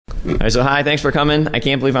All right, so hi, thanks for coming. I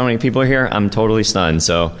can't believe how many people are here. I'm totally stunned.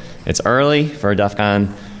 So it's early for DEF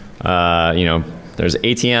CON. You know, there's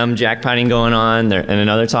ATM jackpotting going on. There, in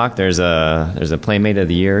another talk, there's a Playmate of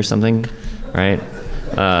the Year or something, right?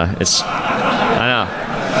 I know.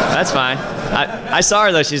 That's fine. I saw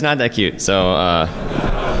her though. She's not that cute. So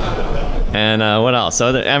what else?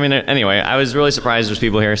 So I mean, anyway, I was really surprised there's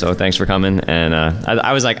people here. So thanks for coming. And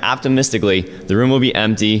I was like, optimistically, the room will be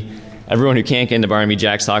empty. Everyone who can't get into Barnaby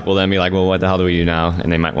Jack's talk will then be like, well, what the hell do we do now?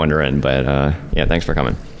 And they might wander in. But yeah, thanks for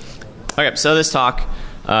coming. Okay, so this talk.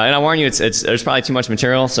 And I warn you, there's probably too much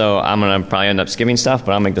material, so I'm going to probably end up skipping stuff,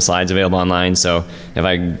 but I'll make the slides available online. So if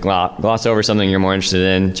I gloss over something you're more interested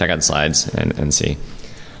in, check out the slides and see.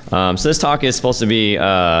 So this talk is supposed to be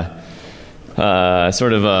sort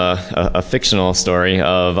of a fictional story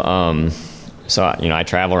of, so you know, I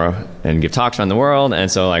travel and give talks around the world,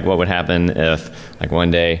 and so like what would happen if like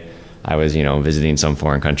one day I was, you know, visiting some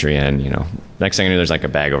foreign country and, you know, next thing I knew there's like a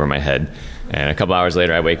bag over my head. And a couple hours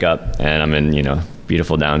later I wake up and I'm in, you know,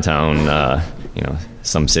 beautiful downtown, you know,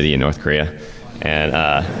 some city in North Korea. And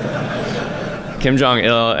Kim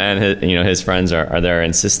Jong-il and his friends are there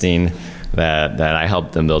insisting that I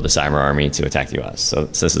helped them build a cyber army to attack the US. So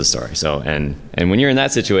this is the story. So, and when you're in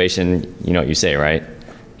that situation, you know what you say, right?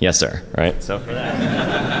 Yes, sir, right? So for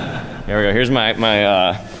that, here we go. Here's my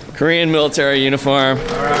Korean military uniform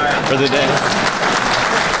for the day.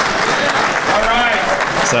 All right.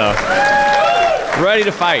 So, ready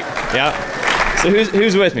to fight. Yeah. So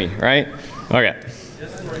who's with me, right? Okay.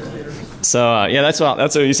 So yeah, that's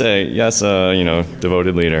what you say. Yes, you know,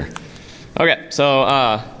 devoted leader. Okay. So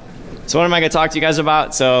what am I going to talk to you guys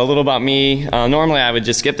about? So a little about me. Normally I would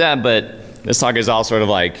just skip that, but this talk is all sort of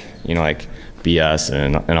like, you know, like BS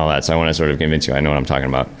and all that. So I want to sort of convince you I know what I'm talking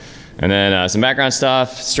about. And then some background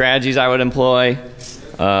stuff, strategies I would employ,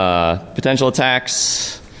 potential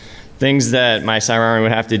attacks, things that my cyber army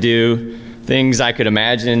would have to do, things I could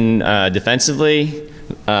imagine defensively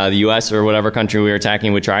the US or whatever country we were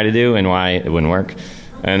attacking would try to do and why it wouldn't work.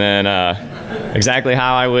 And then exactly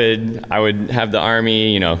how I would have the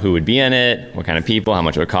army, you know, who would be in it, what kind of people, how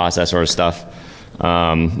much it would cost, that sort of stuff.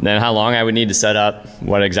 Then how long I would need to set up,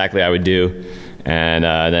 what exactly I would do, and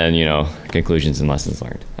then, you know, conclusions and lessons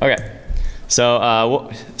learned. Okay, so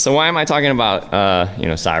why am I talking about, you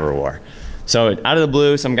know, cyber war? So out of the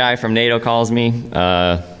blue, some guy from NATO calls me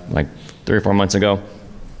like 3 or 4 months ago.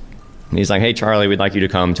 And he's like, hey, Charlie, we'd like you to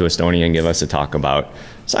come to Estonia and give us a talk about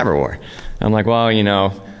cyber war. And I'm like, well, you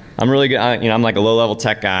know, I'm really good. You know, I'm like a low-level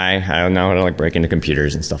tech guy. I don't know how to like break into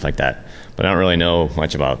computers and stuff like that. But I don't really know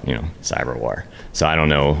much about, you know, cyber war. So I don't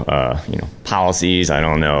know, you know, policies. I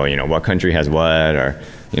don't know, you know, what country has what or,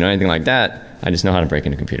 you know, anything like that. I just know how to break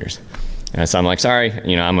into computers. And so I'm like, sorry,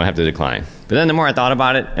 you know, I'm gonna have to decline. But then the more I thought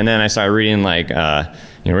about it, and then I started reading like, you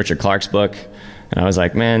know, Richard Clarke's book, and I was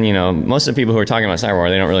like, man, you know, most of the people who are talking about cyber war,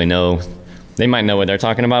 they don't really know. They might know what they're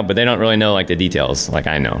talking about, but they don't really know like the details, like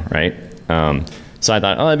I know, right? So I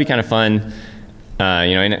thought, oh, that'd be kind of fun, you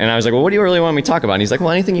know. And I was like, well, what do you really want me to talk about? And he's like,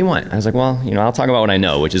 well, anything you want. I was like, well, you know, I'll talk about what I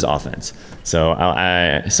know, which is offense. So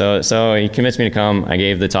so he convinced me to come. I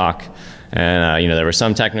gave the talk, and you know, there were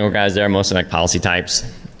some technical guys there, mostly like policy types.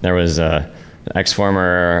 There was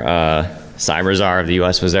ex-former cyber czar of the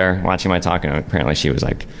U.S. was there watching my talk, and apparently she was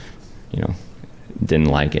like, you know, didn't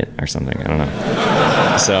like it or something. I don't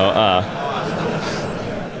know. So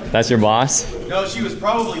that's your boss? No, she was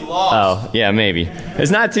probably lost. Oh, yeah, maybe. It's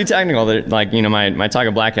not too technical. Like, you know, my talk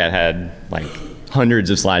at Black Hat had like hundreds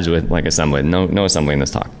of slides with like assembly. No assembly in this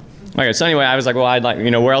talk. Okay, so anyway, I was like, well, I'd like, you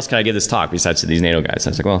know, where else can I give this talk besides to these NATO guys? I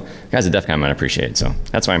was like, well, guys at DEF CON might appreciate it, so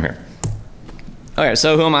that's why I'm here. Okay,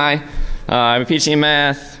 so who am I? I have a PhD in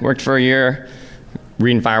math, worked for a year,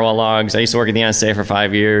 reading firewall logs. I used to work at the NSA for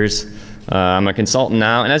 5 years. I'm a consultant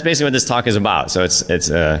now, and that's basically what this talk is about. So it's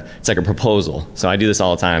like a proposal. So I do this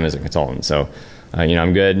all the time as a consultant. So you know,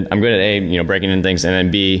 I'm good at A, you know, breaking in things, and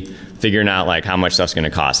then B, figuring out like how much stuff's going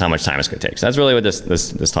to cost, how much time it's going to take. So that's really what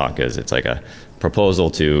this talk is. It's like a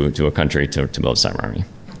proposal to a country to build a cyber army.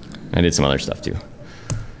 I did some other stuff too.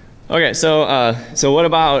 Okay, so what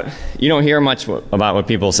about, you don't hear much about what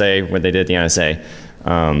people say, what they did at the NSA.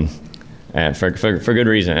 And for good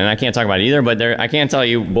reason, and I can't talk about it either, but I can tell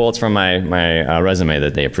you bullets from my resume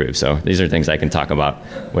that they approved. So these are things I can talk about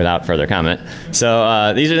without further comment.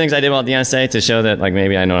 So these are things I did while at the NSA to show that like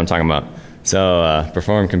maybe I know what I'm talking about. So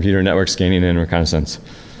performed computer network scanning and reconnaissance.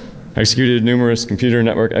 Executed numerous computer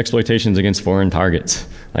network exploitations against foreign targets.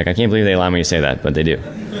 Like, I can't believe they allow me to say that, but they do.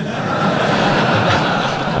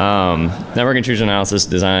 Network intrusion analysis,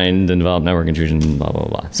 designed and developed network intrusion, blah, blah,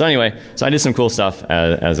 blah. So anyway, so I did some cool stuff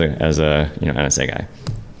as a you know, NSA guy.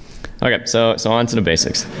 Okay, so on to the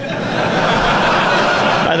basics.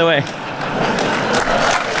 By the way,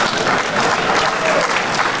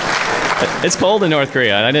 it's cold in North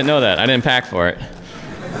Korea. I didn't know that. I didn't pack for it.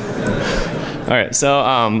 All right, so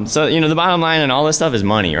the bottom line and all this stuff is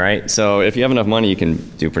money, right? So if you have enough money, you can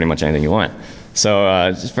do pretty much anything you want.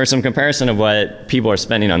 So for some comparison of what people are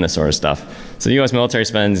spending on this sort of stuff, so the U.S. military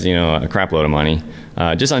spends a crap load of money.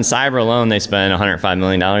 Just on cyber alone, they spend $105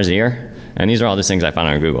 million a year, and these are all just things I found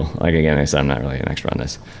on Google. Like again, I said I'm not really an expert on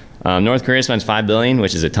this. North Korea spends $5 billion,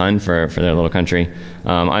 which is a ton for their little country.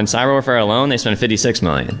 On cyber warfare alone, they spend $56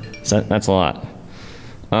 million. So that's a lot.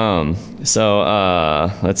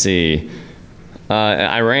 Let's see.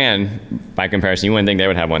 Iran, by comparison, you wouldn't think they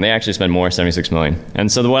would have one. They actually spend more, $76 million.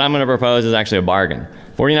 And so what I'm going to propose is actually a bargain.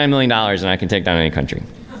 $49 million, and I can take down any country.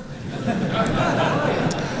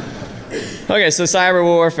 Okay, so cyber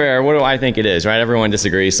warfare, what do I think it is, right? Everyone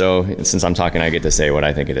disagrees, so since I'm talking, I get to say what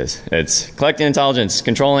I think it is. It's collecting intelligence,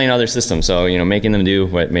 controlling other systems, so making them do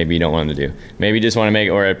what maybe you don't want them to do. Maybe you just want to make,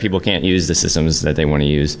 or people can't use the systems that they want to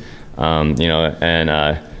use,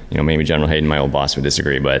 maybe General Hayden, my old boss, would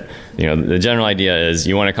disagree, but the general idea is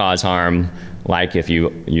you want to cause harm, like if you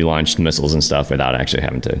launched missiles and stuff without actually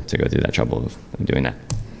having to go through that trouble of doing that.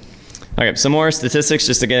 Okay, some more statistics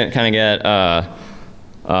just to get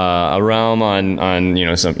a realm on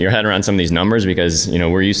your head around some of these numbers, because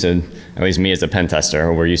we're used to, at least me as a pen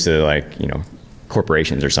tester, we're used to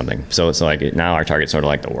corporations or something. So it's like now our target's sort of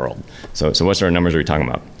like the world. So what sort of numbers are we talking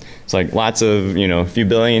about? It's like lots of a few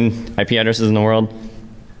billion IP addresses in the world.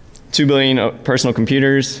 2 billion personal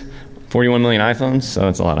computers, 41 million iPhones, so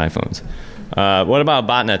that's a lot of iPhones. What about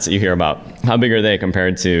botnets that you hear about? How big are they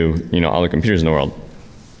compared to all the computers in the world?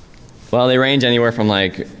 Well, they range anywhere from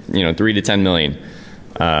 3 to 10 million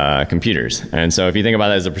computers. And so if you think about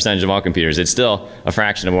that as a percentage of all computers, it's still a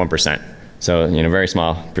fraction of 1%. So very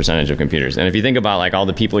small percentage of computers. And if you think about all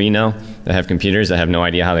the people that have computers that have no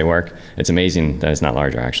idea how they work, it's amazing that it's not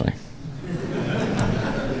larger actually.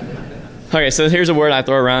 Okay, so here's a word I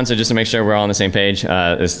throw around, so just to make sure we're all on the same page.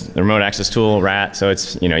 It's the remote access tool, RAT. So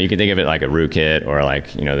it's, you can think of it like a rootkit or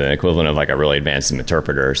the equivalent of a really advanced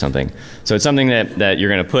interpreter or something. So it's something that you're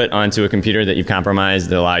going to put onto a computer that you've compromised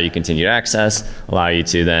that allow you continued access, allow you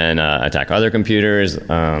to then attack other computers.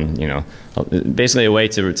 Basically a way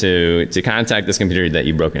to contact this computer that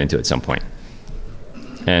you've broken into at some point.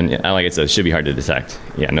 And I like it, so it should be hard to detect.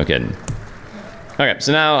 Yeah, no kidding. Okay,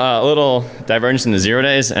 so now a little divergence in the 0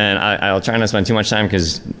 days, and I'll try not to spend too much time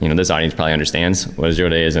because this audience probably understands what a 0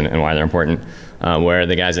 day is and why they're important. Where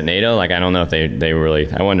the guys at NATO, I don't know if they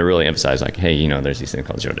really, I wanted to really emphasize hey, there's these things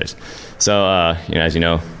called 0 days. So as you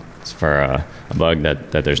know, it's for a bug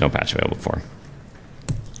that there's no patch available for.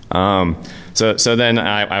 So then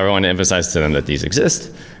I want to emphasize to them that these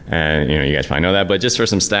exist, and you guys probably know that, but just for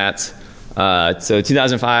some stats. So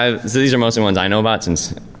 2005, so these are mostly ones I know about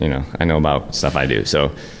since, I know about stuff I do. So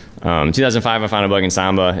 2005, I found a bug in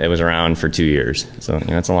Samba. It was around for 2 years. So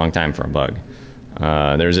that's a long time for a bug.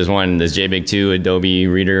 There's this JBig2 Adobe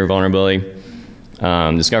Reader vulnerability.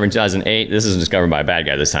 Discovered in 2008. This is discovered by a bad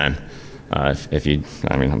guy this time. I'm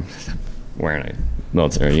wearing a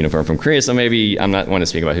military uniform from Korea, so maybe I'm not one to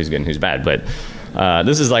speak about who's good and who's bad, but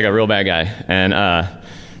this is a real bad guy. And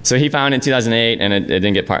so he found it in 2008, and it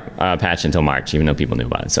didn't get patched until March, even though people knew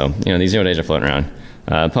about it. So, these 0 days are floating around.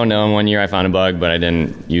 Pondell, 1 year I found a bug, but I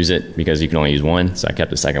didn't use it because you can only use one, so I kept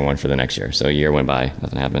the second one for the next year. So a year went by,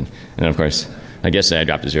 nothing happened. And then, of course, yesterday I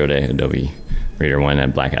dropped a 0 day Adobe Reader 1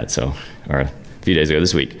 at Black Hat, or a few days ago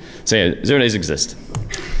this week. So yeah, 0 days exist.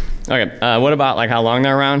 Okay, what about how long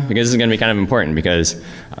they're around? Because this is going to be kind of important because,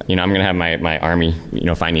 I'm going to have my army,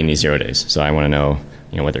 finding these 0 days. So I want to know,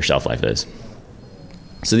 what their shelf life is.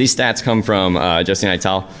 So these stats come from Justin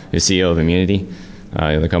Itel, who's CEO of Immunity,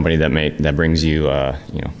 the company that brings you,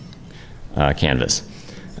 Canvas,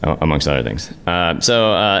 amongst other things.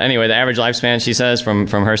 Anyway, the average lifespan, she says, from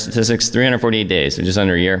her statistics, 348 days, so just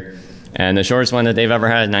under a year. And the shortest one that they've ever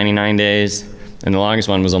had is 99 days, and the longest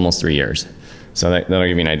one was almost 3 years. So that'll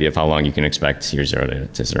give you an idea of how long you can expect your 0 day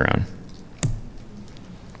to sit around.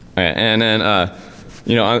 Okay, and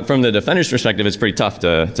then, from the defender's perspective, it's pretty tough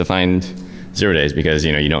to find 0 days because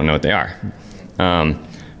you don't know what they are.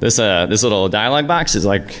 This little dialog box is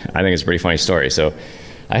I think it's a pretty funny story. So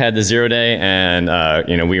I had the 0 day,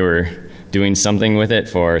 and we were doing something with it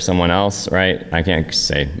for someone else, right? I can't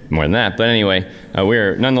say more than that, but anyway,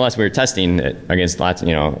 nonetheless we were testing it against lots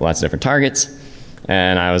of different targets,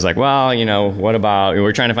 and I was like, well, what about, we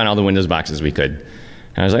were trying to find all the Windows boxes we could.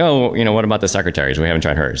 And I was like, oh, what about the secretaries? We haven't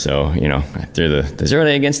tried hers. So, I threw the 0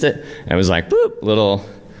 day against it, and it was like, boop, little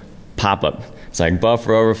pop-up. It's like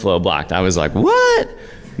buffer overflow blocked. I was like, what?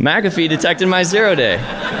 McAfee detected my 0 day.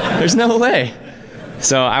 There's no way.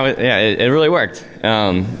 So it really worked.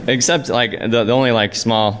 Except like the only like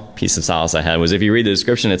small piece of solace I had was if you read the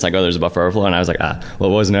description, it's like, oh, there's a buffer overflow, and I was like, well,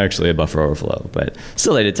 it wasn't actually a buffer overflow, but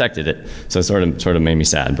still they detected it. So it sort of made me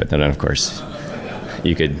sad. But then of course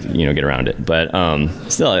you could get around it. But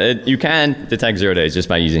still, you can detect 0 days just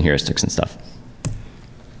by using heuristics and stuff.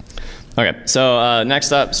 Okay, so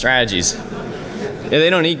next up, strategies. Yeah, they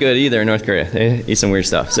don't eat good either in North Korea. They eat some weird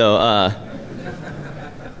stuff. So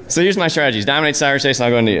here's my strategies. Dominate cyberspace, and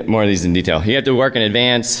I'll go into more of these in detail. You have to work in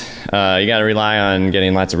advance. You got to rely on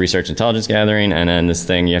getting lots of research intelligence gathering, and then this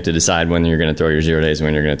thing, you have to decide when you're going to throw your 0 days and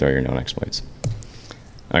when you're going to throw your known exploits.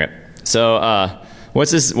 Okay, so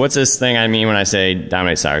what's this thing I mean when I say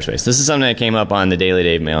dominate cyberspace? This is something that came up on the Daily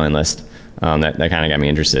Dave mailing list that kind of got me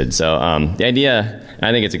interested. So the idea,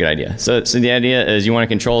 I think it's a good idea. So the idea is you want to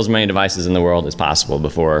control as many devices in the world as possible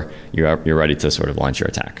before you're ready to sort of launch your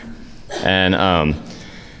attack. And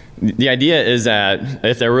the idea is that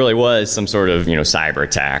if there really was some sort of cyber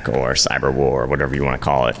attack or cyber war, whatever you want to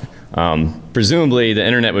call it, presumably the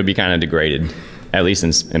internet would be kind of degraded, at least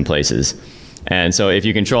in places. And so if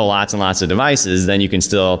you control lots and lots of devices, then you can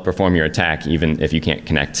still perform your attack even if you can't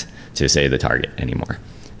connect to, say, the target anymore.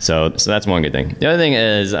 So that's one good thing. The other thing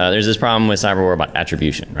is there's this problem with cyber war about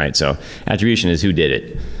attribution, right? So attribution is who did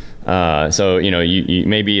it. So you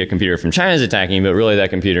maybe a computer from China is attacking, but really that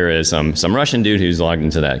computer is some Russian dude who's logged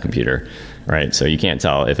into that computer, right? So you can't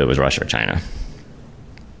tell if it was Russia or China.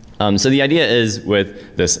 So the idea is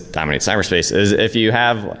with this dominate cyberspace is if you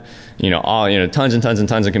have tons and tons and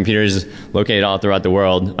tons of computers located all throughout the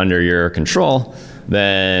world under your control,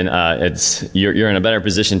 then you're in a better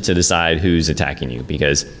position to decide who's attacking you,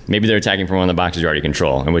 because maybe they're attacking from one of the boxes you already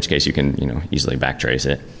control, in which case you can easily backtrace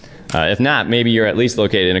it. If not, maybe you're at least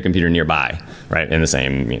located in a computer nearby, right, in the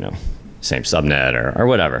same same subnet or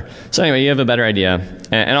whatever. So anyway, you have a better idea.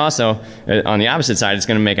 And also, on the opposite side, it's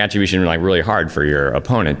going to make attribution like really hard for your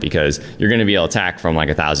opponent, because you're going to be able to attack from like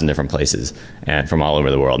 1,000 different places and from all over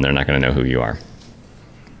the world, and they're not going to know who you are.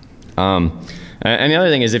 And the other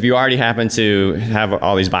thing is, if you already happen to have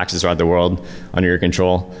all these boxes throughout the world under your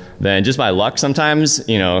control, then just by luck sometimes,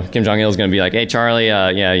 Kim Jong-il is going to be like, hey, Charlie,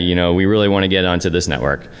 we really want to get onto this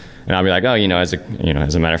network. And I'll be like, oh, as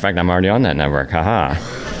a matter of fact, I'm already on that network, haha.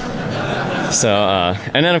 So,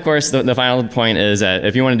 and then of course, the final point is that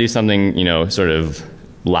if you want to do something, sort of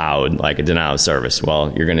loud, like a denial of service,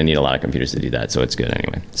 well, you're going to need a lot of computers to do that, so it's good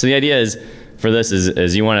anyway. So the idea is, for this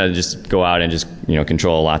is you want to just go out and just,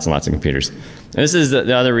 control lots and lots of computers. And this is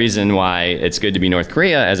the other reason why it's good to be North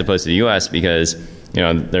Korea as opposed to the US, because,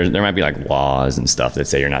 there might be like laws and stuff that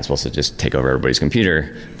say you're not supposed to just take over everybody's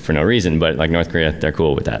computer for no reason, but like North Korea, they're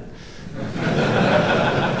cool with that.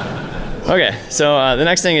 Okay, so the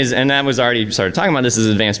next thing is, and that was already started talking about this, is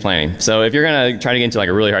advanced planning. So if you're going to try to get into like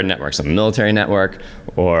a really hard network, some military network,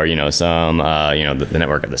 or the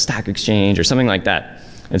network of the stock exchange or something like that,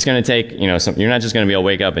 it's going to take you're not just going to be able to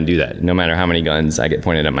wake up and do that. No matter how many guns I get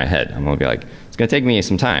pointed at my head, I'm going to be like, it's going to take me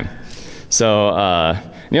some time. So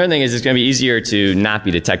the other thing is, it's going to be easier to not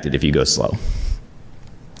be detected if you go slow.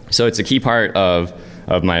 So it's a key part of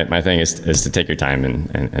my thing is to take your time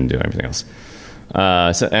and do everything else.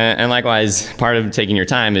 And likewise, part of taking your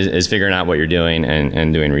time is figuring out what you're doing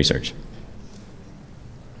and doing research.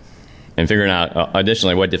 And figuring out,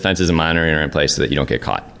 additionally, what defenses and monitoring are in place so that you don't get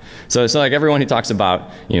caught. So like everyone who talks about,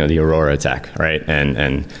 the Aurora attack, right,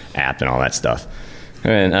 and apt and all that stuff.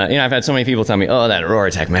 And, I've had so many people tell me, oh, that Aurora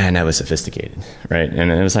attack, man, that was sophisticated, right?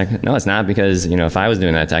 And it was like, no, it's not, because, if I was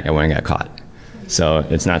doing that attack, I wouldn't get caught. So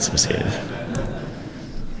it's not sophisticated.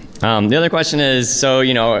 The other question is, so,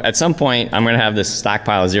 at some point, I'm going to have this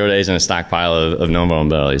stockpile of 0 days and a stockpile of known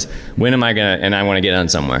vulnerabilities. When am I going to, and I want to get on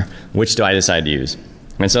somewhere. Which do I decide to use?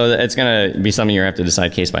 And so it's going to be something you have to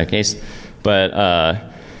decide case by case.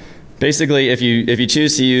 But basically, if you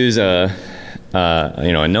choose to use a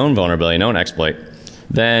known vulnerability, a known exploit,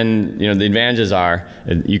 then, the advantages are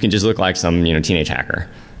you can just look like some, teenage hacker.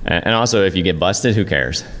 And also, if you get busted, who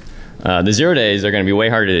cares? The 0 days are going to be way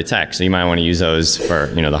harder to detect, so you might want to use those for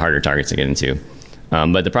the harder targets to get into.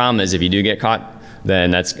 But the problem is, if you do get caught,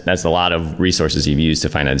 then that's a lot of resources you've used to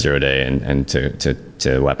find that 0 day and to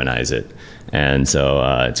weaponize it. And so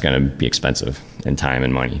it's going to be expensive in time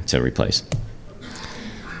and money to replace.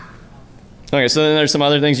 Okay, so then there's some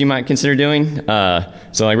other things you might consider doing.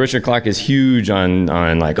 So like Richard Clarke is huge on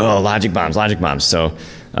like, oh, logic bombs. So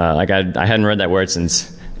like I hadn't read that word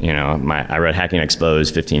since I read Hacking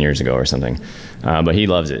Exposed 15 years ago or something, but he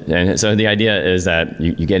loves it. And so the idea is that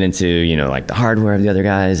you get into like the hardware of the other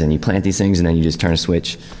guys, and you plant these things, and then you just turn a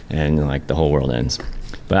switch, and like the whole world ends.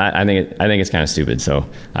 but I think it's kind of stupid. So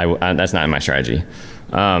that's not my strategy.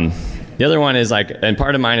 The other one is like, and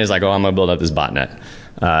part of mine is like, oh, I'm gonna build up this botnet.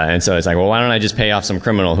 And so it's like, well, why don't I just pay off some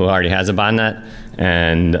criminal who already has a botnet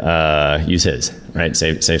and use his, right?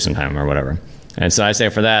 Save some time or whatever. And so I say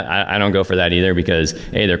for that, I don't go for that either because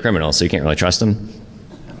A, they're criminals, so you can't really trust them.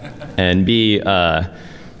 And B, there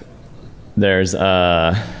was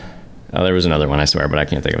another one, I swear, but I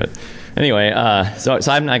can't think of it. Anyway, so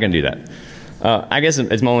I'm not going to do that. I guess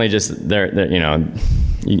it's mainly just they're you know,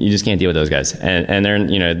 you just can't deal with those guys, and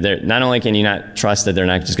they're not only can you not trust that they're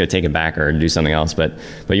not just going to take it back or do something else, but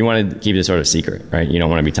you want to keep it sort of secret, right? You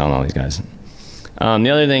don't want to be telling all these guys. The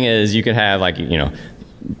other thing is you could have like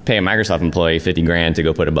pay a Microsoft employee 50 grand to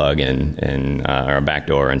go put a bug in or a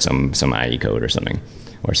backdoor in some IE code or something,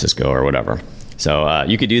 or Cisco or whatever. So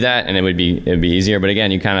you could do that, and it'd be easier. But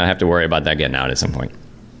again, you kind of have to worry about that getting out at some point.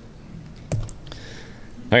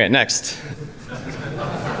 Okay, next.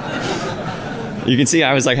 You can see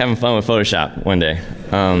I was like having fun with Photoshop one day.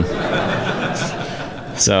 And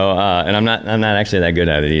I'm not actually that good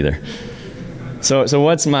at it either. So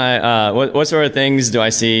what's my what sort of things do I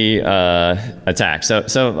see attack?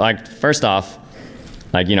 So like first off,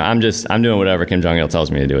 like I'm doing whatever Kim Jong-il tells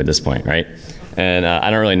me to do at this point, right? And I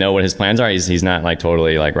don't really know what his plans are. He's not like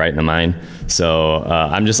totally like right in the mind. So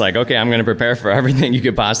I'm just like, okay, I'm going to prepare for everything you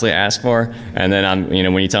could possibly ask for, and then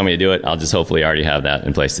when you tell me to do it, I'll just hopefully already have that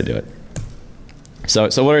in place to do it. So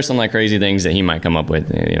what are some like crazy things that he might come up with?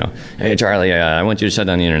 Hey Charlie, I want you to shut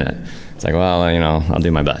down the internet. It's like, well, I'll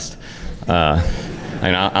do my best.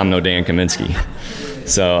 I'm no Dan Kaminsky.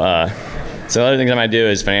 So other things I might do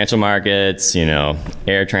is financial markets,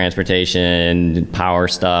 air transportation, power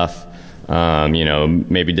stuff.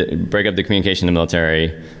 Maybe break up the communication in the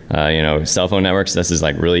military. Cell phone networks. This is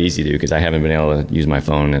like really easy to do because I haven't been able to use my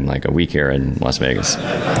phone in like a week here in Las Vegas.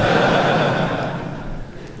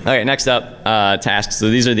 Okay, next up, tasks. So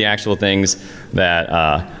these are the actual things that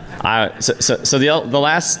the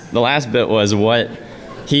last bit was what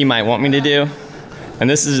he might want me to do, and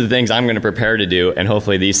this is the things I'm going to prepare to do, and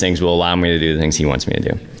hopefully these things will allow me to do the things he wants me to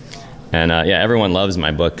do. And everyone loves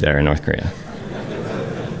my book there in North Korea.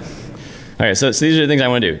 Okay, so these are the things I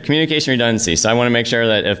want to do. Communication redundancy. So I want to make sure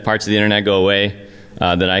that if parts of the internet go away,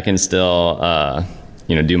 that I can still,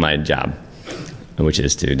 do my job, which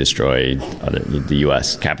is to destroy the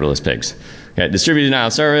U.S. capitalist pigs. Okay, distributed denial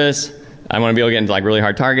of service. I want to be able to get into like really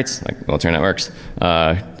hard targets, like military networks.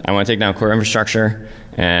 I want to take down core infrastructure,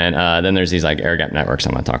 and then there's these like air gap networks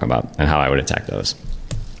I'm going to talk about and how I would attack those.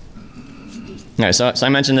 Okay, so I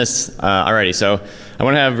mentioned this already. So I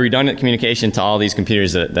want to have redundant communication to all these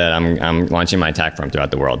computers that I'm launching my attack from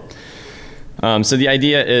throughout the world. So the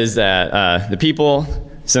idea is that the people,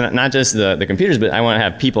 so not just the computers, but I want to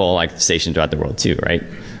have people like stationed throughout the world too, right?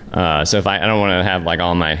 So if I don't want to have like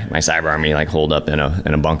all my cyber army like holed up in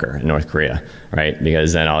a bunker in North Korea, right?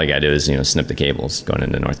 Because then all you gotta do is snip the cables going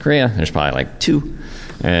into North Korea. There's probably like 2,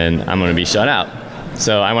 and I'm gonna be shut out.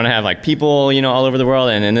 So I want to have like people all over the world,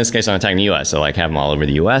 and in this case I'm attacking the U.S. So like have them all over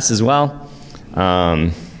the U.S. as well.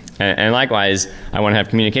 And likewise, I want to have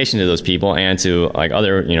communication to those people and to like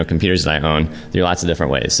other computers that I own through lots of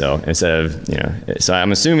different ways. So instead of so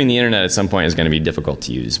I'm assuming the internet at some point is going to be difficult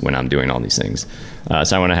to use when I'm doing all these things.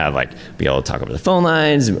 So I want to have like be able to talk over the phone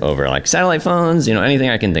lines, over like satellite phones, anything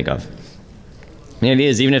I can think of. The idea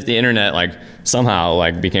is even if the internet like somehow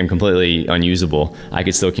like became completely unusable, I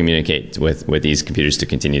could still communicate with these computers to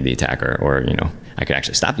continue the attack, or I could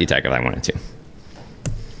actually stop the attack if I wanted to.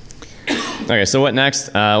 Okay, so what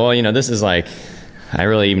next? Well, this is like, I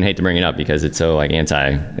really even hate to bring it up because it's so like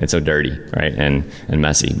it's so dirty, right, and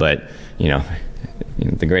messy. But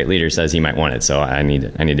the great leader says he might want it, so I need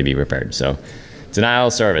to be prepared. So denial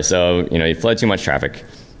of service. So you fled too much traffic.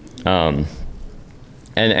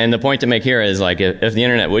 And the point to make here is like if the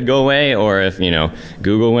internet would go away, or if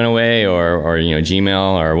Google went away, or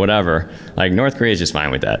Gmail or whatever, like North Korea is just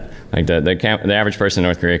fine with that. Like the average person in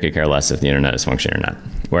North Korea could care less if the internet is functioning or not.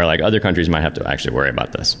 Where like other countries might have to actually worry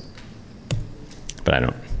about this, but I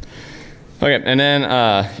don't. Okay, and then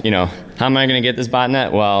how am I going to get this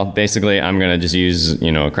botnet? Well, basically I'm going to just use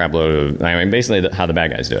a crap load of basically how the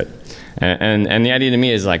bad guys do it. And the idea to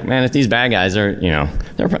me is like, man, if these bad guys are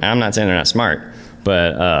I'm not saying they're not smart.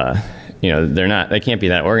 But they're not. They can't be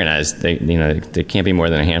that organized. They can't be more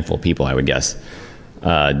than a handful of people, I would guess,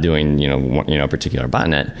 doing a particular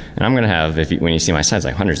botnet. And I'm going to have, when you see my sites,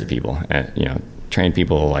 like hundreds of people, trained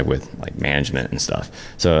people like with like management and stuff.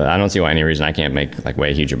 So I don't see why any reason I can't make like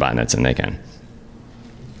way huger botnets than they can.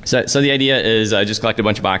 So the idea is just collect a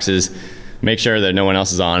bunch of boxes, make sure that no one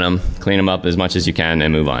else is on them, clean them up as much as you can,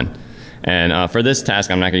 and move on. And for this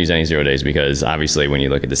task, I'm not going to use any 0 days because obviously when you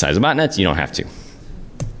look at the size of botnets, you don't have to.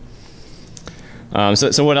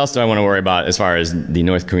 So what else do I want to worry about as far as the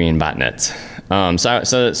North Korean botnets?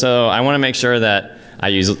 So I want to make sure that I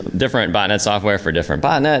use different botnet software for different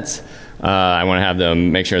botnets. I want to have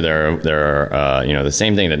them make sure they're the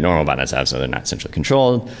same thing that normal botnets have, so they're not centrally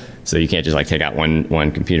controlled. So you can't just like take out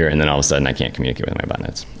one computer and then all of a sudden I can't communicate with my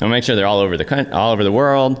botnets. I want to make sure they're all over the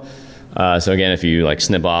world. So again, if you like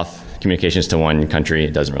snip off communications to one country,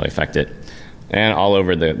 it doesn't really affect it. And all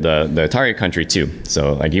over the target country too.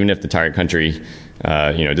 So like even if the target country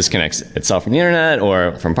disconnects itself from the internet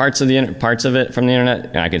or from parts of it from the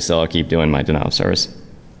internet, I can still keep doing my denial of service.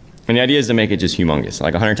 And the idea is to make it just humongous,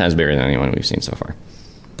 like 100 times bigger than anyone we've seen so far.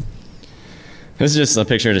 This is just a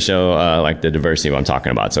picture to show like the diversity of what I'm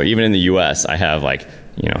talking about. So even in the US, I have like,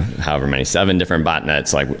 however many, 7 different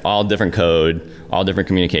botnets, like all different code, all different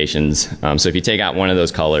communications. So if you take out one of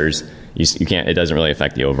those colors, you can't, it doesn't really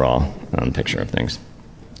affect the overall picture of things.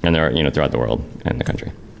 And they're, throughout the world and the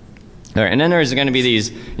country. All right, and then there's going to be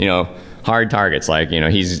these, hard targets, like, Kim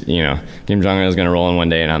Jong-il is going to roll in one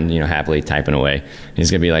day and I'm, happily typing away.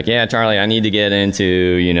 He's going to be like, yeah, Charlie, I need to get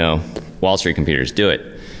into, Wall Street computers, do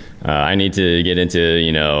it. I need to get into,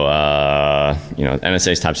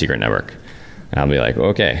 NSA's top secret network. And I'll be like,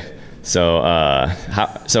 okay. So,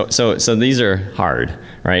 so these are hard,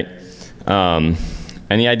 right? And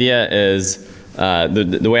the idea is,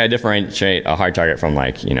 the way I differentiate a hard target from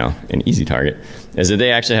like, an easy target is that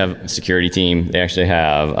they actually have a security team. They actually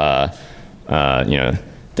have,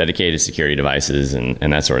 dedicated security devices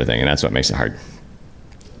and that sort of thing. And that's what makes it hard.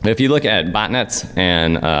 But if you look at botnets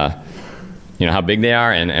and, how big they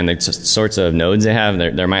are and the sorts of nodes they have,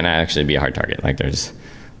 there might not actually be a hard target. Like there's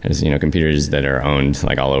computers that are owned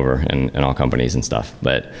like all over and all companies and stuff.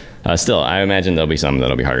 But still, I imagine there'll be some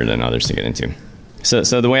that'll be harder than others to get into.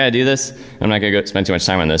 So the way I do this, I'm not going to spend too much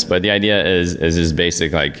time on this, but the idea is just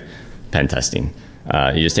basic like pen testing.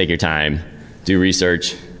 You just take your time, do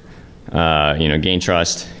research, gain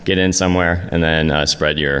trust, get in somewhere, and then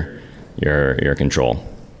spread your control.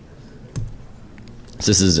 So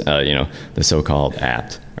this is the so-called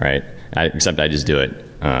apt, right? Except I just do it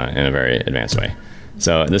in a very advanced way.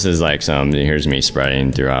 So this is like here's me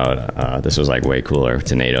spreading throughout, this was like way cooler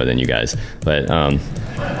to NATO than you guys, but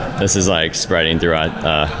this is like spreading throughout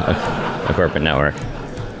a corporate network.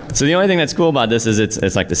 So the only thing that's cool about this is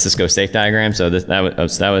it's like the Cisco safe diagram. So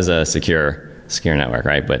that was a secure network,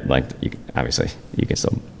 right? But like obviously you can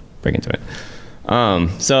still break into it.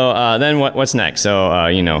 Then what's next? So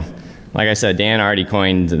like I said, Dan already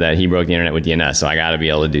coined that he broke the internet with DNS, so I got to be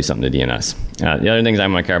able to do something to DNS. The other things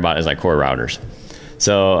I'm going to care about is like core routers.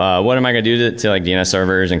 So what am I going to do to like DNS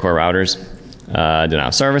servers and core routers? Denial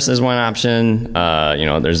of service is one option.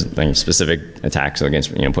 There's like specific attacks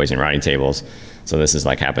against poisoning routing tables. So this is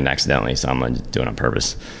like happened accidentally, so I'm going to do it on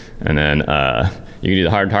purpose. And then you can do the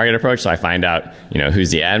hard target approach. So I find out who's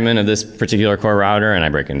the admin of this particular core router, and I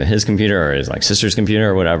break into his computer or his like sister's computer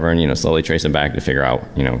or whatever, and slowly trace it back to figure out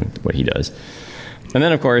what he does. And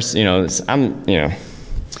then of course I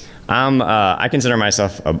consider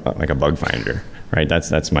myself like a bug finder. Right,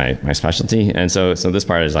 that's my specialty, and so this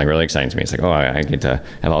part is like really exciting to me. It's like, oh, I get to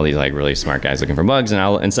have all these like really smart guys looking for bugs, and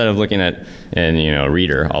I'll, instead of looking at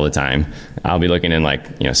Reader all the time, I'll be looking in like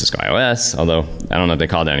Cisco iOS. Although I don't know if they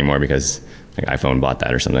call it that anymore because like iPhone bought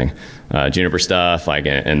that or something. Juniper stuff like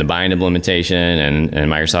in the bind implementation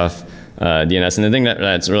and Microsoft DNS. And the thing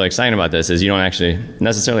that's really exciting about this is you don't actually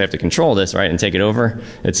necessarily have to control this, right, and take it over.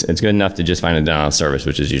 It's good enough to just find a denial of service,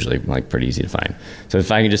 which is usually like pretty easy to find. So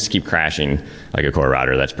if I can just keep crashing like a core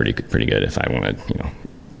router, that's pretty good if I want to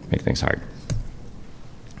make things hard.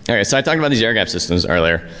 All right, so I talked about these air gap systems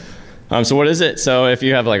earlier. So what is it? So if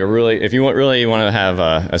you have like if you really want to have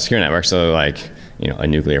a secure network, so like a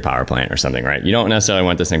nuclear power plant or something, right? You don't necessarily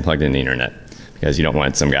want this thing plugged in the internet, because you don't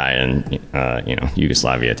want some guy in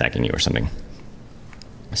Yugoslavia attacking you or something.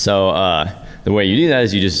 So the way you do that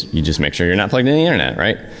is you just make sure you're not plugged in the internet,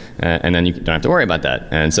 right? And then you don't have to worry about that.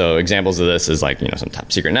 And so examples of this is like some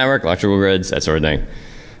top secret network, electrical grids, that sort of thing.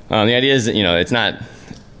 The idea is that it's not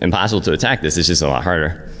impossible to attack this; it's just a lot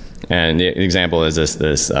harder. And the example is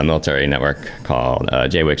this military network called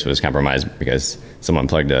JWIX was compromised because someone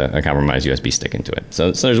plugged a compromised USB stick into it.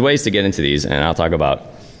 So there's ways to get into these, and I'll talk about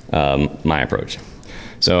my approach.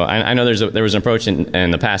 So I know there was an approach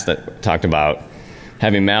in the past that talked about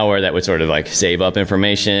having malware that would sort of like save up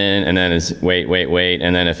information and then wait,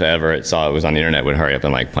 and then if ever it saw it was on the internet, it would hurry up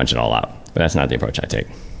and like punch it all out. But that's not the approach I take.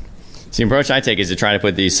 So the approach I take is to try to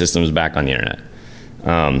put these systems back on the internet.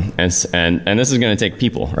 And this is going to take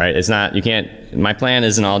people, right? It's not, you can't, my plan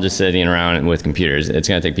isn't all just sitting around with computers. It's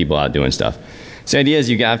going to take people out doing stuff. So the idea is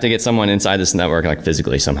you have to get someone inside this network, like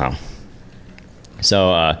physically somehow.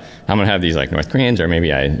 So I'm going to have these like North Koreans, or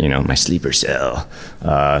maybe my sleeper cell,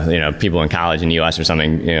 people in college in the US or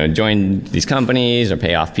something, join these companies or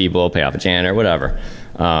pay off people, pay off a janitor, whatever.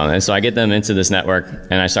 And so I get them into this network,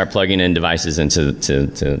 and I start plugging in devices into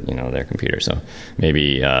their computer. So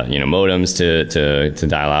maybe modems to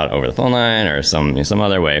dial out over the phone line, or some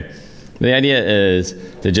other way. The idea is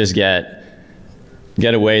to just get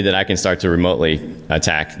a way that I can start to remotely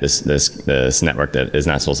attack this network that is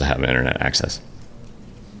not supposed to have internet access.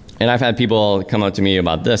 And I've had people come up to me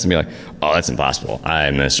about this and be like, "Oh, that's impossible. I'm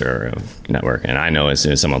administrator of network, and I know as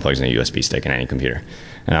soon as someone plugs in a USB stick in any computer."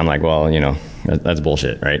 And I'm like, "Well, that's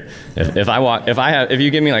bullshit, right? If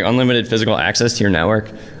you give me like unlimited physical access to your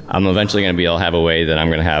network, I'm eventually going to be able to have a way that I'm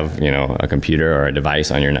going to have a computer or a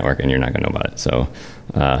device on your network, and you're not going to know about it." So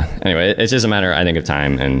anyway, it's just a matter, I think, of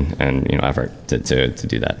time and effort to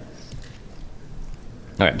do that.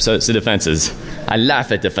 All right, so defenses. I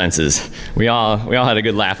laugh at defenses. We all had a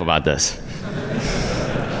good laugh about this.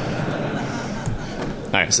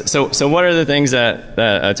 All right, so what are the things that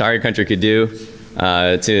a target country could do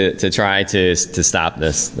to try to stop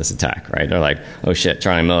this attack, right? They're like, "Oh shit,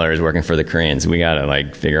 Charlie Miller is working for the Koreans. We got to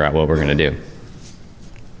like figure out what we're going to do."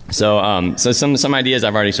 So some ideas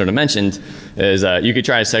I've already sort of mentioned is you could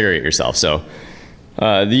try to segregate yourself. So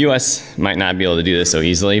the U.S. might not be able to do this so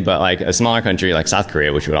easily, but like a smaller country like South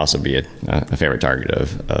Korea, which would also be a favorite target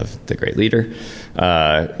of the great leader,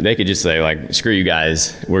 they could just say like, "Screw you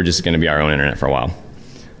guys, we're just going to be our own internet for a while."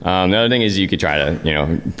 The other thing is you could try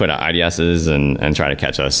to put out IDSs and try to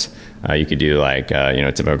catch us. You could do like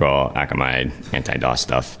typical Akamai anti-DOS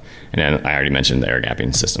stuff, and then I already mentioned the air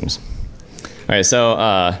gapping systems. All right,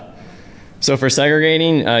 so for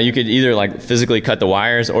segregating, you could either like physically cut the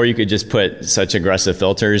wires, or you could just put such aggressive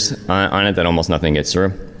filters on it that almost nothing gets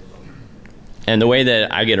through. And the way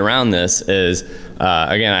that I get around this is,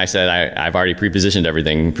 again, I said I've already pre-positioned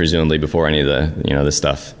everything, presumably before any of the this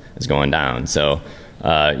stuff is going down. So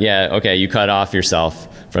okay, you cut off yourself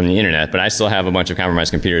from the internet, but I still have a bunch of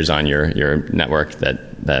compromised computers on your network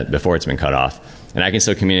that before it's been cut off, and I can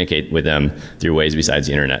still communicate with them through ways besides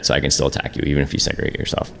the internet, so I can still attack you even if you segregate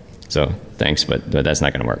yourself. So thanks, but that's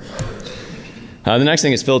not going to work. The next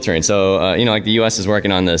thing is filtering. So like the U.S. is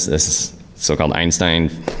working on this so-called Einstein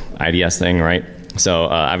IDS thing, right? So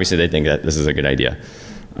obviously they think that this is a good idea,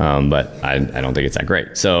 but I don't think it's that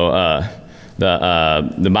great. So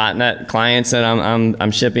the botnet clients that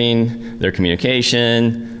I'm shipping, their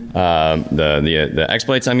communication, the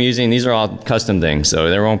exploits I'm using, these are all custom things. So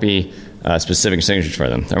there won't be specific signatures for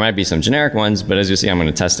them. There might be some generic ones, but as you see, I'm going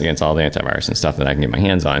to test against all the antivirus and stuff that I can get my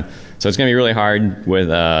hands on. So it's going to be really hard with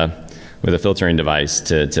a filtering device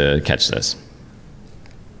to catch this.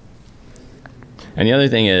 And the other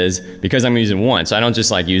thing is, because I'm using one, so I don't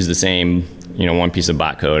just like use the same one piece of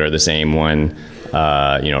bot code or the same one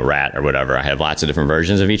rat or whatever. I have lots of different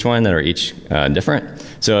versions of each one that are each different.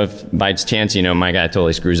 So if by chance my guy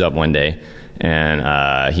totally screws up one day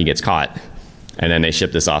and he gets caught, and then they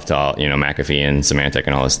ship this off to all, McAfee and Symantec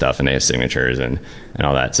and all this stuff, and they have signatures and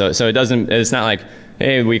all that. So it's not like,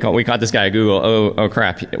 hey, we caught this guy at Google. Oh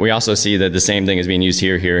crap. We also see that the same thing is being used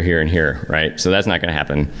here, here, here, and here, right? So that's not going to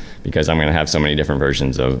happen because I'm going to have so many different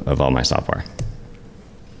versions of all my software.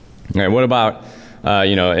 All right. What about for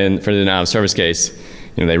the denial of service case?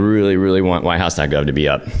 They really, really want whitehouse.gov to be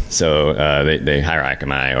up, so they hire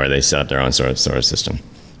Akamai or they set up their own sort of system.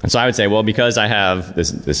 And so I would say, well, because I have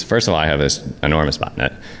this first of all, I have this enormous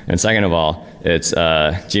botnet, and second of all, it's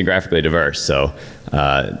geographically diverse. So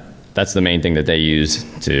that's the main thing that they use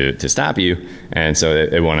to stop you, and so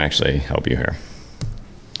it won't actually help you here.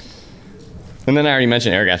 And then I already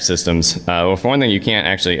mentioned air gap systems. Well, for one thing, you can't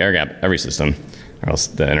actually air gap every system, or else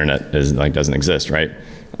the internet doesn't exist, right?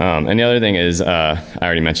 And the other thing is, I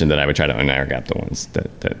already mentioned that I would try to un-air gap the ones that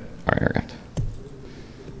are air gapped.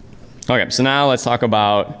 Okay, so now let's talk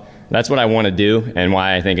about, that's what I want to do and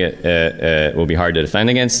why I think it will be hard to defend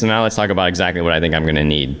against. So now let's talk about exactly what I think I'm going to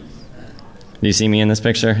need. Do you see me in this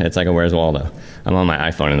picture? It's like a Where's Waldo. I'm on my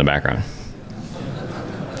iPhone in the background.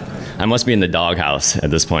 I must be in the doghouse at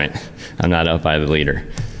this point. I'm not up by the leader.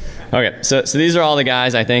 Okay, so these are all the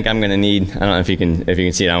guys I think I'm going to need. I don't know if you can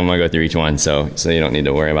see it. I'm going to go through each one, so you don't need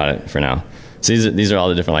to worry about it for now. So these are all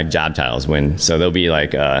the different like job titles. So they'll be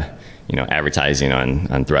like advertising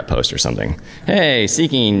on threat post or something. Hey,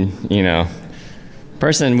 seeking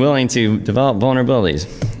person willing to develop vulnerabilities.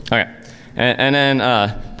 Okay, and then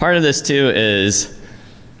part of this too is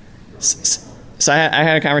So I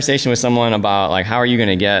had a conversation with someone about like, how are you going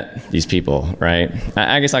to get these people, right?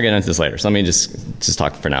 I guess I'll get into this later. So let me just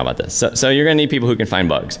talk for now about this. So you're going to need people who can find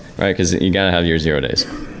bugs, right? Because you got to have your 0 days.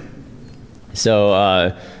 So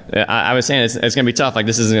I was saying it's going to be tough. Like,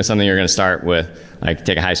 this isn't something you're going to start with, like,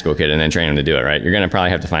 take a high school kid and then train them to do it, right? You're going to probably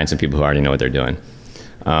have to find some people who already know what they're doing.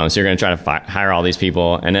 So you're going to try to hire all these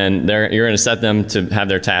people, and then you're going to set them to have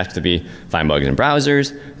their task to be find bugs in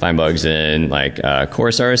browsers, find bugs in like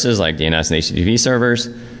core services like DNS and HTTP servers,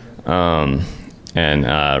 and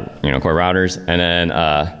core routers, and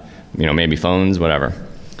then maybe phones, whatever.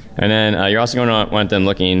 And then you're also going to want them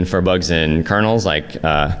looking for bugs in kernels like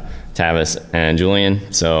Tavis and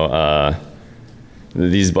Julian. So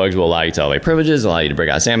these bugs will allow you to elevate privileges, allow you to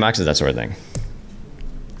break out sandboxes, that sort of thing.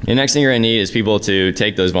 The next thing you're going to need is people to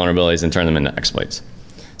take those vulnerabilities and turn them into exploits.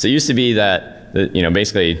 So it used to be that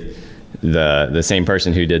basically the same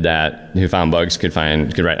person who did that, who found bugs, could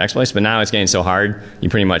write exploits, but now it's getting so hard, you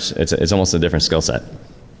pretty much it's almost a different skill set.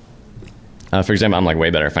 For example, I'm like way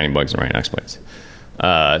better at finding bugs and writing exploits.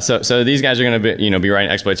 So these guys are going to be writing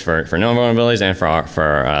exploits for known vulnerabilities and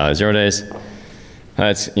for 0 days.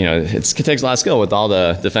 It takes a lot of skill with all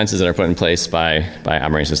the defenses that are put in place by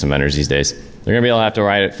operating system vendors these days. They're going to be able to have to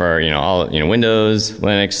write it for all Windows,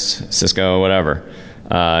 Linux, Cisco, whatever.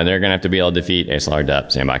 They're going to have to be able to defeat ASLR, DEP,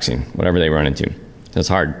 sandboxing, whatever they run into. That's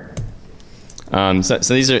hard. So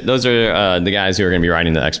those are the guys who are going to be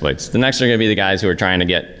writing the exploits. The next are going to be the guys who are trying to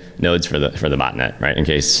get nodes for the botnet, right? In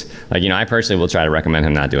case, I personally will try to recommend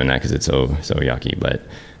him not doing that because it's so yucky, but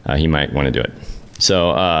he might want to do it.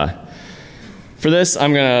 So for this,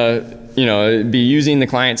 I'm going to be using the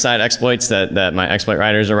client-side exploits that my exploit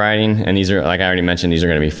writers are writing, and these are, like I already mentioned, these are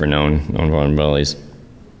going to be for known vulnerabilities.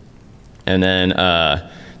 And then,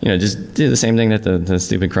 just do the same thing that the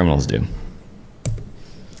stupid criminals do.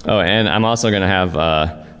 Oh, and I'm also going to have,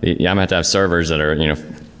 I'm going to have to have servers that are,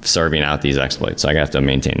 serving out these exploits, so I have to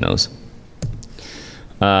maintain those.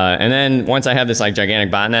 And then once I have this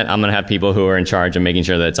gigantic botnet, I'm going to have people who are in charge of making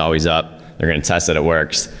sure that it's always up. They're going to test that it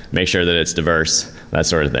works, make sure that it's diverse, that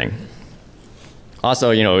sort of thing. Also,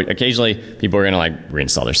 occasionally people are going to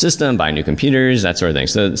reinstall their system, buy new computers, that sort of thing.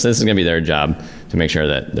 So this is going to be their job to make sure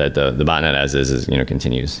that the botnet as is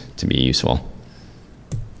continues to be useful.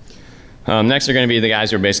 Next are going to be the guys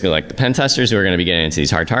who are basically like the pen testers who are going to be getting into these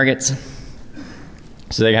hard targets.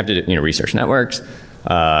 So they have to research networks, be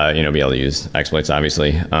able to use exploits,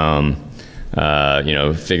 obviously. Figure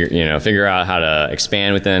out how to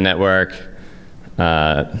expand within a network,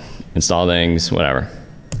 install things, whatever.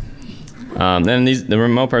 Then the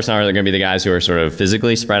remote personnel are going to be the guys who are sort of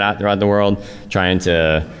physically spread out throughout the world, trying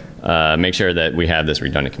to make sure that we have this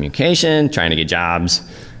redundant communication, trying to get jobs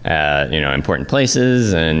at important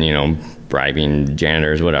places, and bribing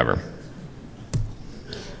janitors, whatever.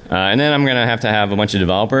 And then I'm going to have a bunch of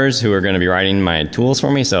developers who are going to be writing my tools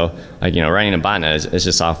for me. So writing a botnet is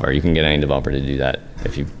just software. You can get any developer to do that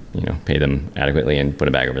if you pay them adequately and put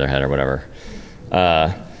a bag over their head or whatever.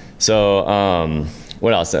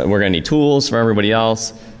 What else? We're going to need tools for everybody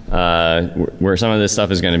else. Where some of this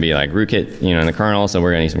stuff is going to be like rootkit, in the kernel. So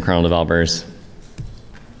we're going to need some kernel developers.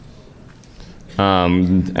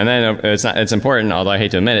 And then it's important, although I hate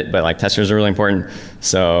to admit it, but testers are really important.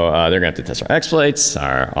 So they're going to have to test our exploits,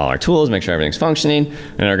 all our tools, make sure everything's functioning,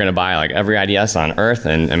 and they're going to buy every IDS on Earth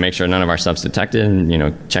and make sure none of our stuff's detected,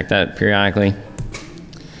 and check that periodically.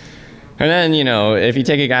 And then, if you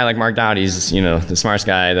take a guy like Mark Dowd, he's, the smartest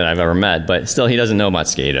guy that I've ever met, but still he doesn't know about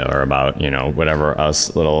SCADA or about, whatever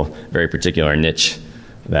else little very particular niche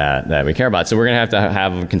that we care about. So we're going to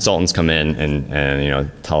have consultants come in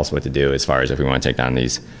and tell us what to do as far as if we want to take down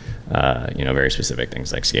these, very specific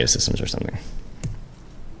things like SCADA systems or something.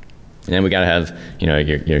 And then we got to have,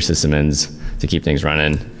 your sysadmins to keep things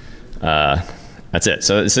running. That's it.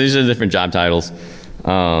 So these are the different job titles.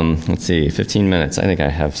 Let's see, 15 minutes. I think I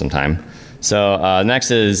have some time. So next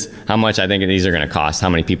is how much I think these are going to cost, how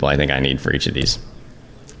many people I think I need for each of these.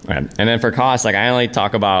 All right. And then for cost, I only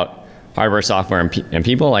talk about hardware, software, and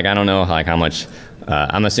people. I don't know how much.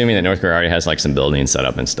 I'm assuming that North Korea already has some buildings set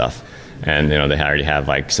up and stuff, and they already have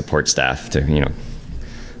support staff to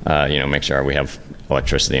make sure we have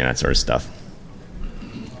electricity and that sort of stuff.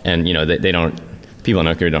 And they don't. People in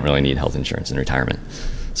North Korea don't really need health insurance and retirement,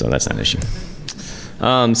 so that's not an issue.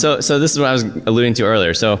 So this is what I was alluding to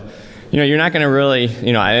earlier. So you're not going to really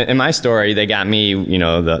in my story they got me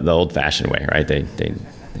the old-fashioned way, right? They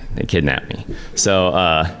kidnapped me. So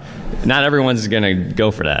not everyone's going to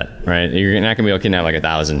go for that, right? You're not going to be able to kidnap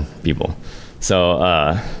 1,000 people.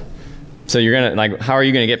 So so you're going to how are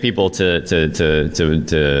you going to get people to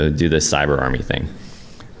do this cyber army thing?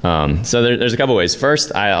 So there's a couple ways.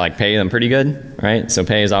 First, I like pay them pretty good, right? So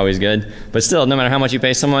pay is always good. But still, no matter how much you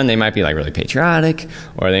pay someone, they might be like really patriotic,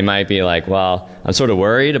 or they might be like, well, I'm sort of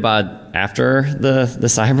worried about after the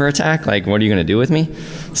cyber attack. Like, what are you going to do with me?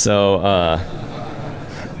 So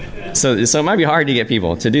it might be hard to get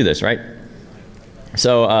people to do this, right?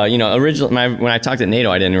 So originally, when I talked at NATO,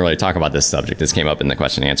 I didn't really talk about this subject. This came up in the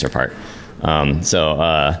question and answer part.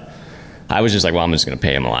 I was just like, well, I'm just going to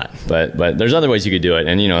pay him a lot. But there's other ways you could do it.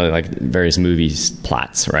 And, like various movies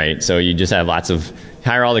plots, right? So you just have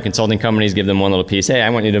hire all the consulting companies, give them one little piece. Hey, I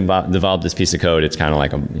want you to develop this piece of code. It's kind of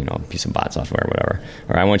like a piece of bot software or whatever.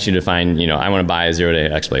 Or I want you to find, I want to buy a zero-day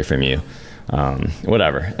exploit from you.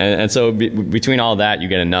 Whatever. And so between all that, you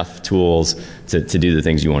get enough tools to do the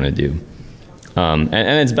things you want to do. And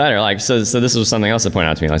it's better. Like, so this was something else that pointed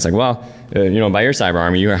out to me. It's like, well, by your cyber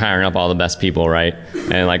army, you are hiring up all the best people, right?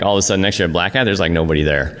 And like all of a sudden next year at Black Hat, there's like nobody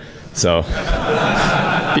there. So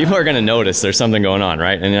people are going to notice there's something going on,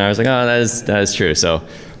 right? And I was like, oh, that is true. So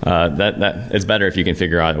that it's better if you can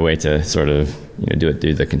figure out a way to sort of do it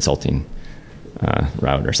through the consulting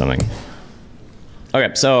route or something.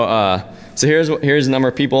 Okay, so here's the number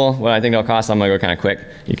of people, what I think it'll cost. I'm going to go kind of quick.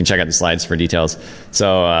 You can check out the slides for details.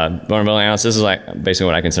 So vulnerability analyst, this is like basically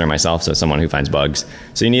what I consider myself, so someone who finds bugs.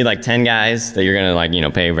 So you need like 10 guys that you're going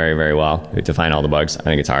to pay very, very well to find all the bugs. I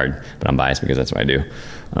think it's hard, but I'm biased because that's what I do.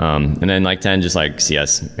 And then like 10 just like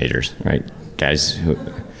CS majors, right? Guys who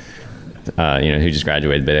just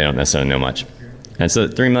graduated, but they don't necessarily know much. And so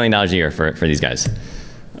 $3 million a year for these guys.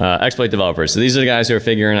 Exploit developers. So these are the guys who are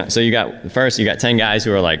figuring out. So you got 10 guys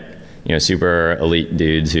who are like, super elite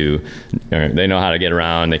dudes who they know how to get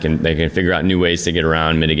around. They can figure out new ways to get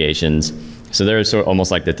around mitigations. So they're sort of almost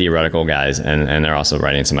like the theoretical guys, and they're also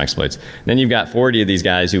writing some exploits. Then you've got 40 of these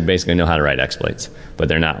guys who basically know how to write exploits, but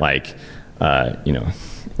they're not like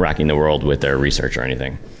rocking the world with their research or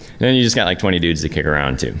anything. And then you just got like 20 dudes to kick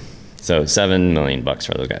around too. So $7 million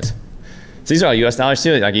for those guys. So these are all US dollars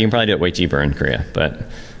too. Like you can probably do it way cheaper in Korea, but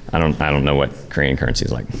I don't know what Korean currency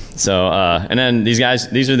is like. So and then these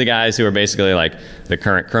are the guys who are basically like the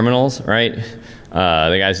current criminals, right?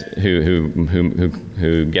 The guys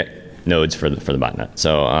who get nodes for the botnet.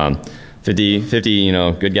 So 50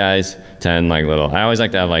 good guys, 10 like little. I always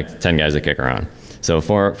like to have like 10 guys that kick around. So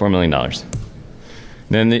 $4 million.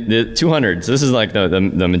 Then the 200. So this is like the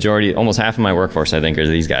majority, almost half of my workforce I think are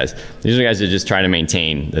these guys. These are the guys that just try to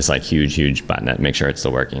maintain this like huge botnet, make sure it's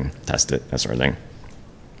still working, test it, that sort of thing.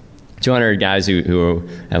 200 guys who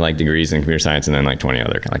have like degrees in computer science, and then like 20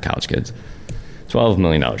 other kind of college kids. $12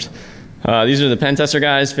 million. These are the pen tester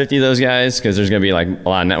guys, 50 of those guys, because there's going to be like a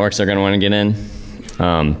lot of networks that are going to want to get in.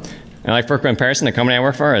 And like for comparison, the company I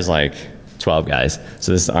work for is like 12 guys.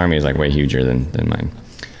 So this army is like way huger than mine.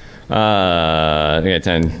 We got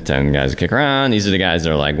 10 guys that kick around. These are the guys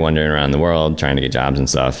that are like wandering around the world trying to get jobs and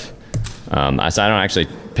stuff. So I don't actually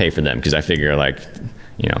pay for them because I figure like,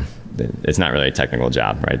 it's not really a technical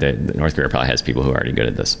job, right? North Korea probably has people who are already good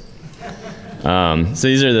at this. So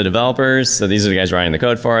these are the developers. So these are the guys writing the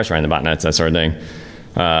code for us, writing the botnets, that sort of thing.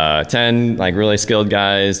 10 like really skilled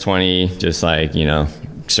guys, 20 just like,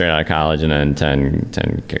 straight out of college, and then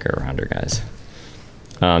 10 kicker-rounder guys.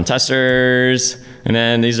 Testers, and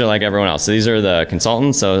then these are like everyone else. So these are the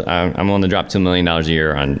consultants. So I'm willing to drop $2 million a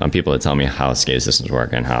year on people that tell me how SCADA systems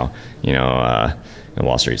work and how,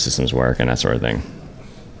 Wall Street systems work and that sort of thing.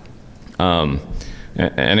 And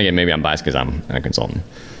again, maybe I'm biased because I'm a consultant.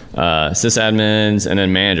 Sysadmins, and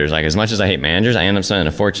then managers. Like as much as I hate managers, I end up spending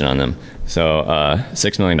a fortune on them. So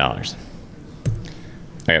 $6 million.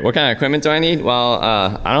 Okay, what kind of equipment do I need? Well,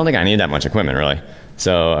 I don't think I need that much equipment really.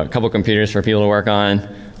 So a couple computers for people to work on,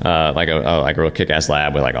 like a real kick-ass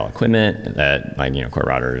lab with like all equipment that like core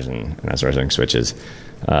routers and that sort of thing, switches,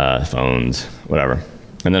 phones, whatever.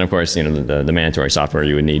 And then of course the mandatory software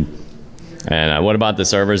you would need. And what about the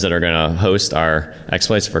servers that are going to host our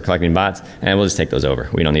exploits for collecting bots? And we'll just take those over.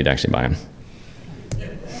 We don't need to actually buy them.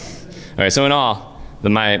 Okay, so in all,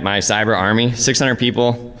 my cyber army, 600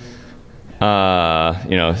 people, 45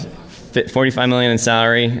 million in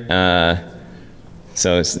salary.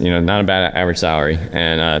 So it's not a bad average salary,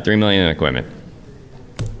 and 3 million in equipment.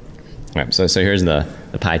 All right, so here's the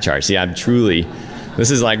pie chart. See, I'm truly, this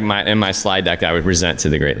is like in my slide deck that I would present to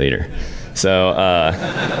the great leader. So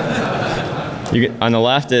on the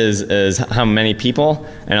left is how many people,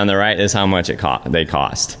 and on the right is how much they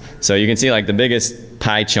cost. So you can see like the biggest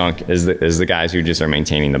pie chunk is the guys who just are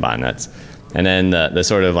maintaining the botnets, and then the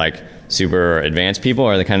sort of like super advanced people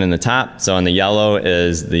are the kind of in the top. So on the yellow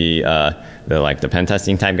is the pen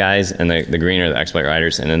testing type guys, and the green are the exploit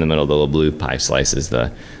writers, and in the middle the little blue pie slice is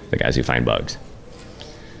the guys who find bugs.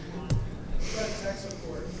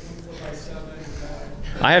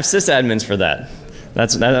 I have sysadmins for that.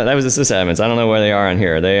 That was the sysadmins. I don't know where they are on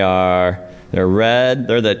here. They're red.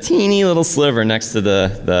 They're the teeny little sliver next to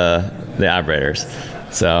the operators.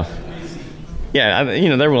 So, yeah,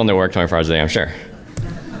 they're willing to work 24 hours a day, I'm sure.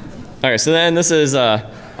 Okay, so then this is,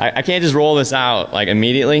 I can't just roll this out like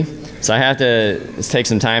immediately. So I have to take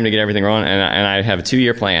some time to get everything rolling, and I have a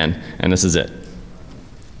 2-year plan, and this is it.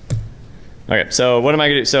 Okay, so what am I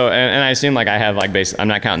gonna do? So, and I assume like I have like I'm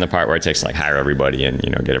not counting the part where it takes to like hire everybody and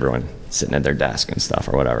get everyone sitting at their desk and stuff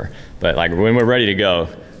or whatever. But like when we're ready to go,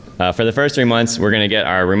 for the first 3 months, we're gonna get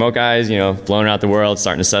our remote guys, flown out the world,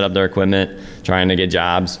 starting to set up their equipment, trying to get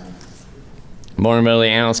jobs. Vulnerability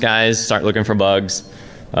analyst guys start looking for bugs.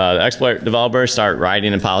 The exploit developers start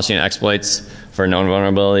writing and polishing exploits for known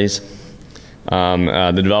vulnerabilities.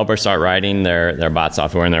 The developers start writing their bot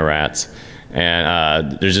software and their rats.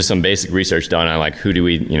 And there's just some basic research done on like who do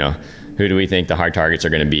we think the hard targets are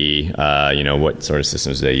going to be, what sort of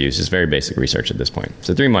systems do they use. It's very basic research at this point.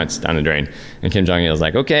 So 3 months down the drain, and Kim Jong-il is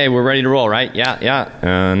like, okay, we're ready to roll, right?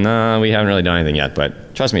 Yeah. No, we haven't really done anything yet,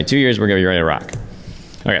 but trust me, 2 years we're going to be ready to rock.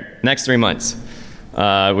 Okay, next 3 months.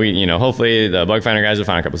 Hopefully the bug finder guys will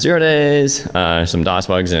find a couple 0 days, some DOS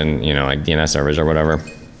bugs and, like DNS servers or whatever.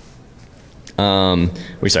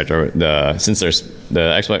 We start to, since there's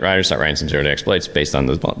the exploit writers start writing some 0-day exploits based on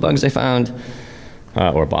those bugs they found,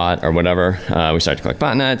 or bot or whatever. We start to collect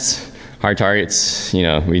botnets, hard targets.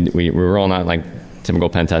 We're rolling out like typical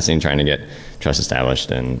pen testing, trying to get trust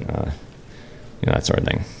established and that sort of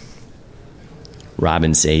thing.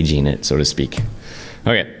 Robin Saging it, so to speak.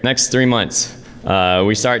 Okay, next 3 months.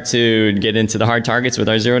 We start to get into the hard targets with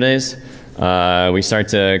our 0 days. We start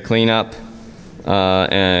to clean up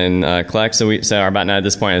and collect. So our botnet at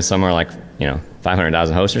this point is somewhere like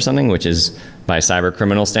 500,000 hosts or something, which is by cyber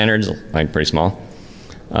criminal standards like pretty small.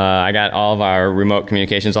 I got all of our remote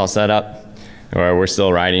communications all set up. Or we're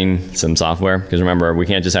still writing some software because remember we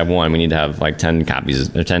can't just have one. We need to have like 10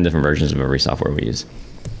 copies or 10 different versions of every software we use.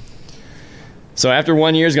 So after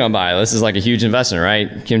 1 year's gone by, this is like a huge investment,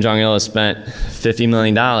 right? Kim Jong-il has spent $50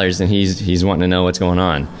 million and he's wanting to know what's going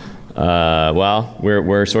on. Well,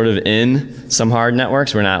 we're sort of in some hard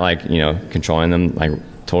networks. We're not like, controlling them like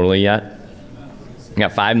totally yet. We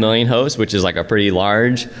got 5 million hosts, which is like a pretty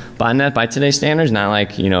large botnet by today's standards, not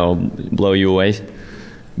like, blow you away,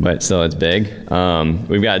 but still it's big.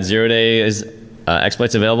 We've got 0 days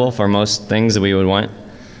exploits available for most things that we would want.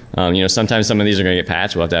 Sometimes some of these are going to get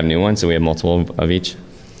patched. We'll have to have new ones, so we have multiple of each.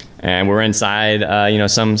 And we're inside,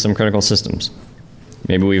 some critical systems.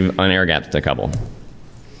 Maybe we've unair-gapped a couple.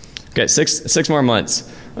 Okay, six more months.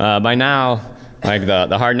 By now, like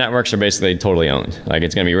the hard networks are basically totally owned. Like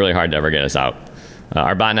it's going to be really hard to ever get us out.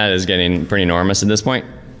 Our botnet is getting pretty enormous at this point,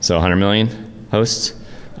 so 100 million hosts.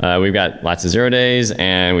 We've got lots of 0 days,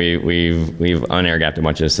 and we've unair-gapped a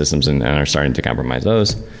bunch of systems and are starting to compromise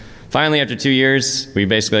those. Finally, after 2 years, we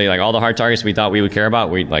basically, like all the hard targets we thought we would care about,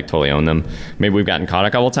 we like totally own them. Maybe we've gotten caught a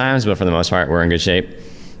couple times, but for the most part, we're in good shape.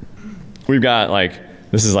 We've got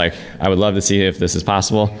this is I would love to see if this is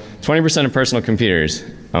possible. 20% of personal computers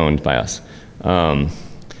owned by us.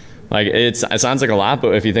 It sounds like a lot,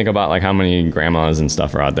 but if you think about like how many grandmas and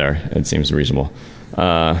stuff are out there, it seems reasonable.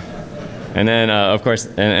 And then, of course,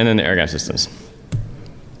 and then the air gap systems.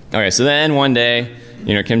 Okay, so then one day,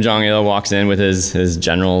 Kim Jong-il walks in with his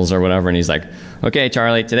generals or whatever, and he's like, okay,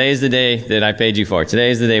 Charlie, today's the day that I paid you for.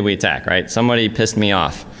 Today's the day we attack, right? Somebody pissed me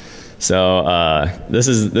off. So this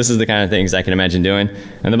is the kind of things I can imagine doing.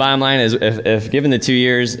 And the bottom line is, if given the 2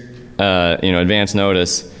 years, advance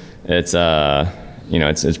notice, it's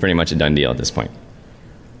pretty much a done deal at this point.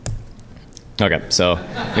 Okay, so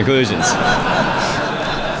conclusions.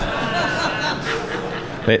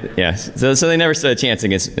 So they never stood a chance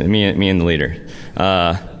against me and the leader.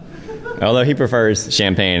 Although he prefers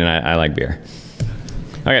champagne and I like beer.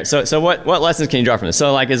 Okay, so what lessons can you draw from this?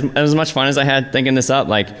 So as much fun as I had thinking this up,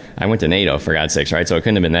 I went to NATO for God's sakes, right? So it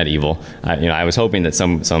couldn't have been that evil. I was hoping that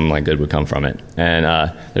some good would come from it. And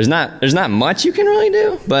there's not much you can really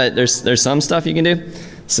do, but there's some stuff you can do.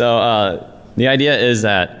 So the idea is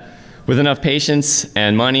that with enough patience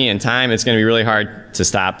and money and time, it's going to be really hard to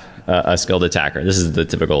stop a skilled attacker. This is the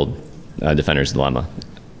typical defender's dilemma.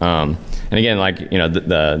 And again,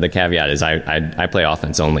 the caveat is I play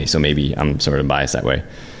offense only, so maybe I'm sort of biased that way.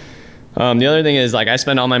 The other thing is I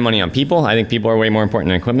spend all my money on people. I think people are way more important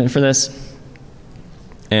than equipment for this.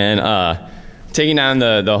 And taking down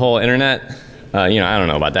the whole internet, I don't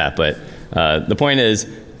know about that, but the point is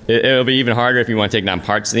it'll be even harder if you want to take down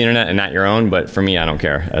parts of the internet and not your own. But for me, I don't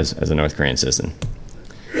care as a North Korean citizen.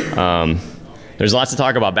 There's lots of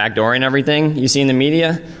talk about backdooring everything you see in the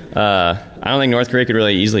media. I don't think North Korea could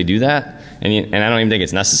really easily do that. and I don't even think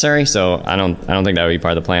it's necessary. So I don't think that would be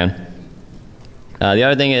part of the plan. The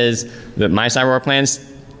other thing is that my cyberwar plans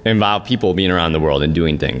involve people being around the world and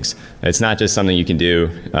doing things. It's not just something you can do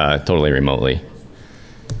totally remotely.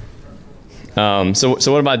 So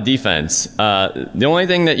what about defense? The only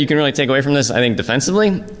thing that you can really take away from this, I think,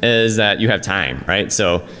 defensively, is that you have time, right?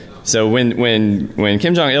 So when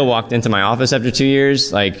Kim Jong-il walked into my office after 2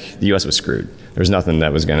 years, like, the U.S. was screwed. There was nothing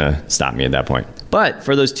that was going to stop me at that point. But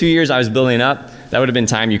for those 2 years I was building up, that would have been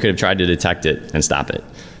time you could have tried to detect it and stop it.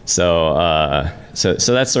 So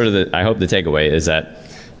that's sort of I hope the takeaway is that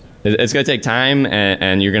it's going to take time,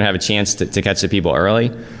 and you're going to have a chance to catch the people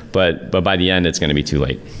early, but by the end it's going to be too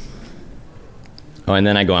late. Oh, and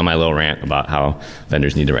then I go on my little rant about how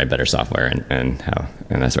vendors need to write better software and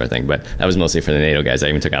that sort of thing. But that was mostly for the NATO guys. I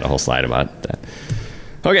even took out a whole slide about that.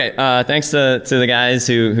 Okay, thanks to the guys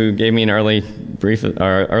who gave me an early brief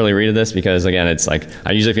or early read of this, because again, it's like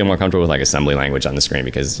I usually feel more comfortable with like assembly language on the screen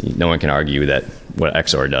because no one can argue that what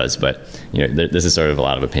XOR does. But this is sort of a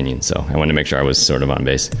lot of opinion, so I wanted to make sure I was sort of on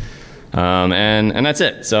base. And that's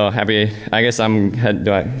it. So happy. I guess I'm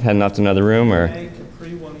heading off to another room or.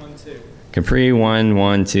 Capri 112. Capri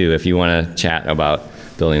 112 if you want to chat about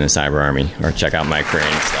building a cyber army or check out my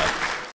Korean stuff.